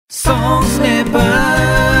Songs Nepal.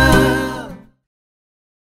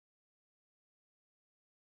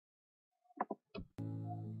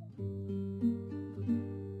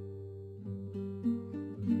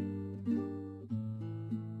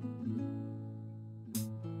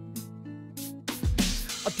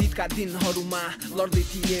 अतीतका दिनहरुमा लड्दै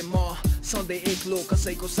थिए म सधैँ एक्लो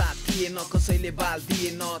कसैको साथ थिएन कसैले बाल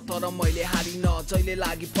दिएन तर मैले हारिन जहिले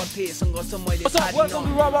लागि पर्थे संघर्ष मैले छाडिन Welcome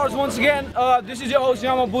to Barz once again. This is your host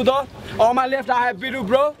Karmaputra. On my left I have Bidu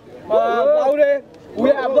bro. Laude. We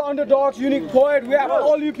have the underdogs, unique poet. We have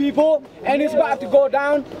all you people, and it's about to go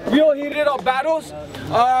down. Real heated up battles.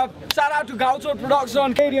 Shout out to Gaucho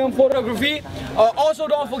Production, Canadian Photography. Also,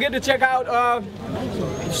 don't forget to check out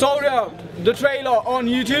the trailer on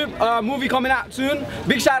YouTube. Movie coming out soon.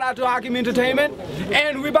 Big shout out to Hakim Entertainment.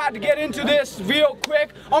 And we're about to get into this real quick.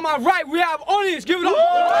 On my right, we have Aneess. Give it up.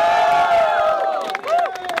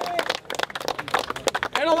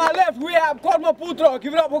 And on my left, we have Karmaputra.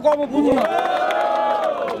 Give it up for Karmaputra.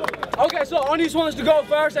 Okay, so Aneess wants to go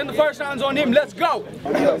first, and the first round's on him. Let's go.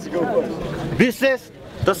 विशेष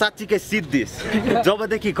त साच्चीकै सिद्धिस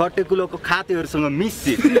जबदेखि घटेकुलोको खातेहरुसँग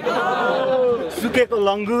Mrs सुकेको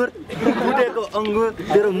लंगुर फुटेको अंगुर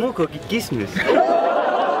तेरो मुख हो कि किसमिस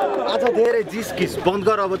आज धेरै जिस्किस बन्द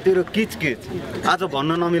गर अब तेरो किचकिच आज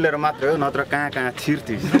भन्न नमिलेर मात्र हो नत्र कहाँ कहाँ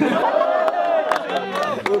छिर्थिस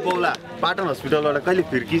ओ बौला पाटन हस्पिटलबाट कहिले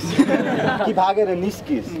फिर्किस कि भागेर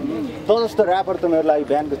निस्किस त जस्तो र्यापर त मेरो लागि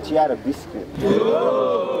बिहानको चिया र बिस्किट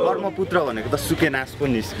कर्मपुत्र भनेको त सुके नास पो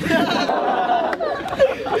निस्किस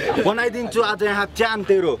बनाइदिन्छु आज यहाँ च्यान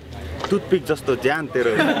तेरो टुथपिक जस्तो ज्यान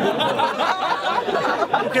तेरो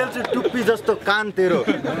खेल्छु टुप्पी जस्तो कान तेरो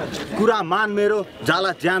कुरा मान मेरो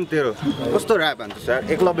जाला ज्यान तेरो कस्तो र्याप भन्छ सर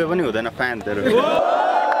एकलव्य पनि हुँदैन फ्यान तेरो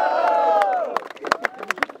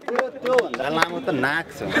त्यो भन्दा लामो त नाक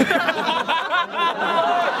छ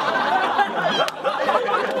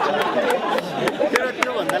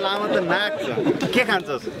त्यो भन्दा लामो त नाक छ के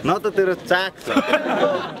खान्छस् न त तेरो चाक छ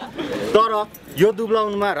तर यो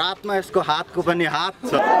दुब्लाउनुमा रातमा यसको हातको पनि हात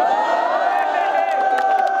छ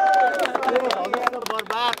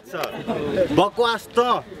बर्बाद छ बकवास त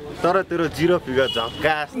तर तेरो जिरो फिगर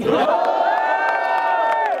झक्कास छ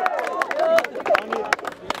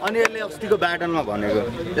अनि यसले अस्तिको ब्याटलमा भनेको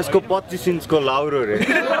यसको 25 इन्चको लाउरो रे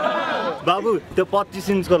बाबु त्यो 25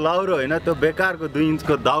 इन्चको लाउरो हैन त्यो बेकारको 2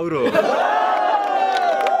 इन्चको दाउरो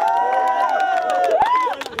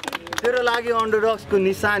तेरो लागि अन्डरडग्सको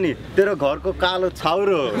निशानी तेरो घरको कालो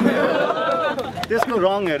छाउरो त्यसको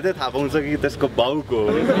रङ हेर्दै थाहा पाउँछ कि त्यसको बाउको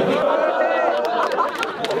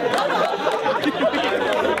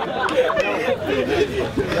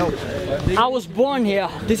I was born here.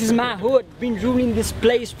 This is my hood. Been ruling this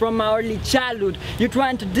place from my early childhood. You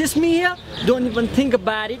trying to diss me here? Don't even think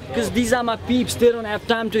about it, because these are my peeps. They don't have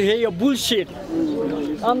time to hear your bullshit.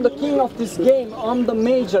 I'm the king of this game. I'm the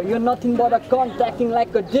major. You're nothing but a cunt acting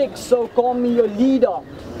like a dick, so call me your leader.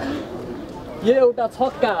 यो एउटा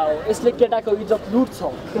छक्का हो यसले केटाको इज्जत लुट्छ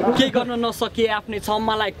के गर्न नसके आफ्नै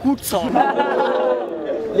छम्मालाई कुट्छ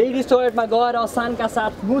लेडिज टोयलेटमा गएर सानका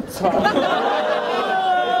साथ मुत्छ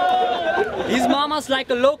His mama's like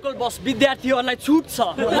a local boss विद्यार्थीहरुलाई छुट्छ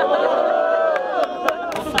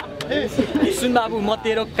सुन बाबु म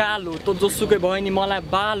तेरो कालो त जोसुकै भयो नि मलाई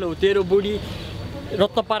बालो तेरो बुढी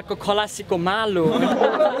रत्तपारको खलासीको मालो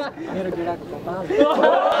मेरो गिडाको कपाल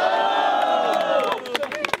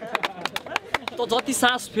जति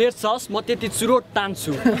सास फेर्छस् म त्यति चुरोट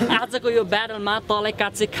तान्छु आजको यो ब्याटलमा तलाई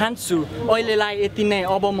काचे खान्छु अहिलेलाई यति नै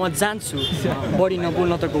अब म जान्छु बढी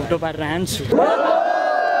नबोल्न त घोटो पारेर हान्छु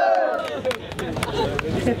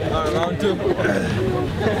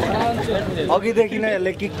अघिदेखि नै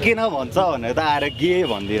यसले के न भन्छ भनेर त आएर के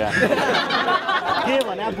भन्दिरा के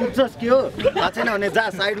भने बुझ्छस् के हो थाहा छैन भने जा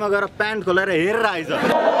साइडमा गएर प्यान्ट खोलेर हेरेर आइज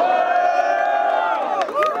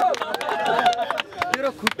तेरो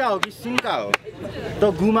खुट्टा हो कि सिङ्का हो त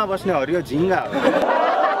गुमा बस्ने हरियो झिङ्गा हो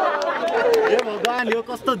ए भगवान यो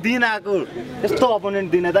कस्तो दिन आएको यस्तो अपोनेन्ट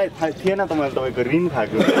दिने दाइ थिएन त मैले तपाईँको ऋण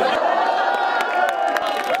खाएको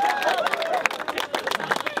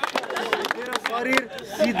मेरो शरीर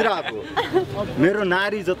सिद्राको मेरो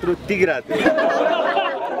नारी जत्रो तिग्रा थियो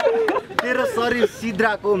तेरो शरीर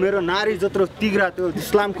सिद्राको मेरो नारी जत्रो तिग्रा थियो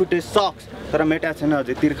इस्लाम खुट्टे सक्स तर मेटा छैन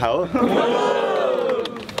अझै तिर्खा हो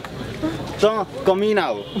त कमिना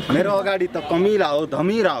हो मेरो अगाडि त कमिला हो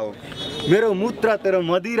धमिरा हो मेरो मूत्र तेरो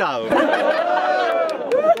मदिरा हो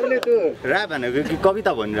तैले त्यो र्याप भनेको कि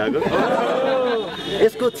कविता भनिरहेको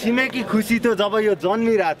यसको छिमेकी खुसी थियो जब यो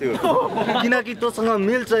जन्मिरहेको थियो किनकि तँसँग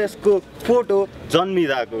मिल्छ यसको फोटो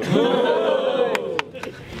जन्मिरहेको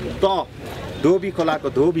त धोबी खोलाको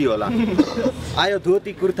धोबी होला आयो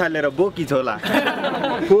धोती कुर्ता लिएर बोकी झोला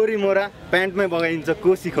कोरी मोरा प्यान्टमै बगाइन्छ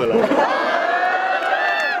कोसी खोला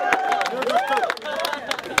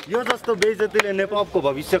यो जस्तो बेइज्जतीले नेपालको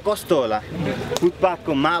भविष्य कस्तो होला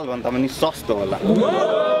फुटपाथको माल भन्दा पनि सस्तो होला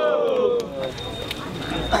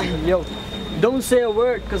Yo, don't say a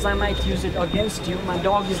word because I might use it against you. My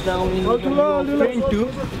dog is the only nigga you're friend to.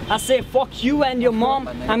 I say fuck you and your mom.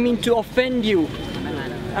 I mean to offend you.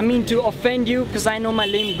 I mean to offend you because I know my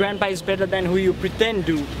lame grandpa is better than who you pretend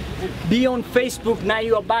to. Be on Facebook, now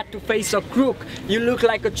you're about to face a crook. You look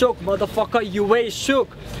like a choke, motherfucker, you way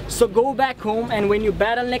shook. So go back home and when you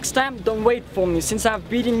battle next time, don't wait for me. Since I've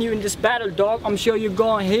beaten you in this battle, dog, I'm sure you're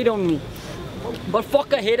gonna hate on me. But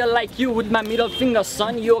fuck a hater like you with my middle finger,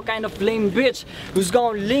 son. You're a kind of lame bitch who's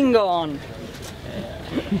gonna linger on.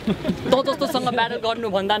 त जस्तोसँग battle गर्नु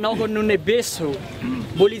भन्दा नगर्नु नै best हो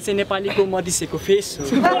बोली चाहिँ नेपालीको मदिसेको face हो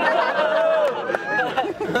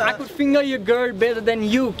I could finger your girl better than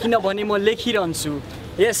you किनभने म लेखिरहन्छु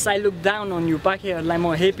Yes, I look down on you पाकेहरूलाई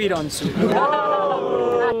म हेपिरहन्छु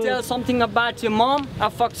I tell something about your mom I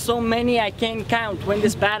fucked so many I can't count When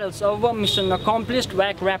this battle's over, mission accomplished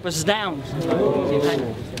Whack rappers down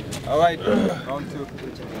Alright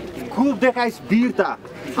खुब देखाइस वीरता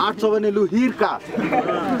हात छ भने लु हिर्का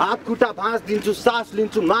हात खुट्टा भाँस दिन्छु सास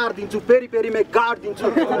लिन्छु मार दिन्छु पेरी पेरीमै गाड दिन्छु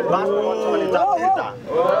बाँच्नु मन छ भने जा फिर्ता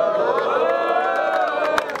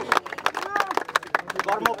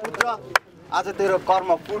कर्मपुत्र आज तेरो कर्म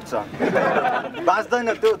फुट्छ बाँच्दैन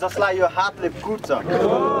त्यो जसलाई यो हातले कुट्छ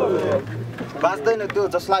बाँच्दैन त्यो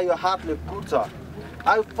जसलाई यो हातले कुट्छ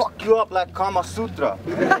I will fuck you up like Karmaputra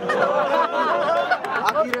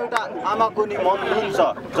आखिर एउटा आमाको नि मन हुन्छ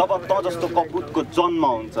जब त जस्तो कपुतको जन्म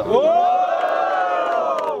हुन्छ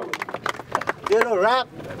तेरो र्याप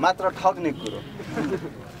मात्र ठग्ने कुरो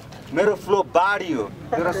मेरो फ्लो बाडी हो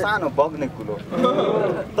तेरो सानो बग्ने कुलो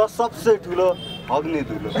त सबसे ठुलो हग्ने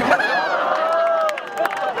धुलो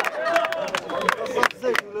सबसे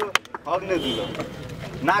ठुलो हग्ने धुलो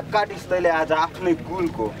नाक काटिस् तैले आज आफ्नै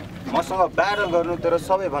कुलको मसँग ब्याटल गर्नु तेरो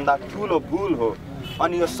सबैभन्दा ठुलो भुल हो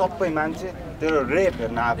अनि यो सबै मान्छे तेरो रेप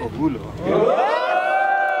हेर्न आएको भुल हो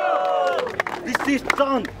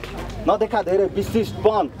विशिष्टन नदेखा धेरै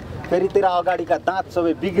विशिष्टपन फेरि तेरा अगाडिका दाँत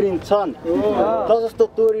सबै बिग्रिन्छन् त जस्तो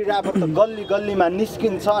तोरी ऱ्यापर त गल्ली गल्लीमा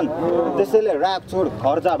निस्किन्छन् त्यसैले ऱ्याप छोड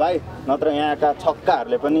घर जा भाइ नत्र यहाँका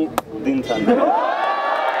छक्काहरूले पनि दिन्छन्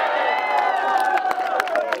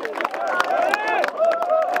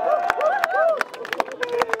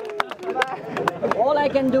All I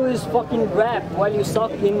can do is fucking rap while you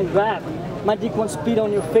suck in rap. My dick won't spit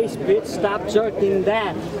on your face, bitch. Stop jerking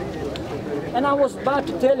that. And I was about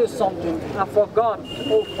to tell you something. I forgot.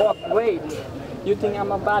 Oh fuck, wait. You think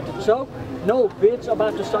I'm about to choke? No, bitch.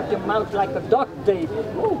 About to shut your mouth like a duct tape.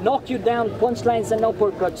 Knock you down, punchlines and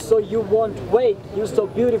uppercuts so you won't wait. You're so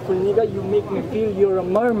beautiful, nigga. You make me feel you're a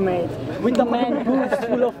mermaid. With a man boobs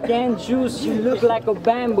full of canned juice, you look like a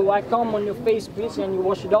bamboo. I come on your face, bitch, and you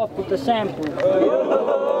wash it off with a shampoo.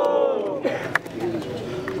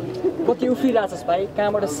 कति उफ्रिरहेछस् भाइ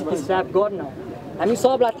कहाँबाट सिकिस् rap गर्न हामी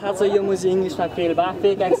सबलाई थाहा छ यो मुजी इङ्ग्लिसमा फेल भए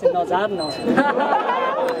fake accent नझार्न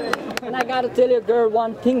And I gotta tell your girl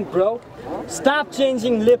one thing, bro. Stop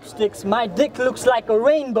changing lipsticks. My dick looks like a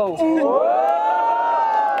rainbow.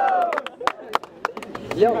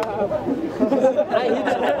 Yo,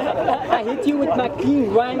 I hit you with my clean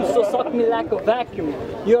rhymes, so suck me like a vacuum.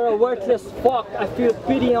 You're a worthless fuck. I feel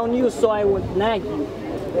pity on you, so I would nag you.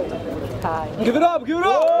 Hi. Give it up, give it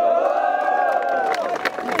up!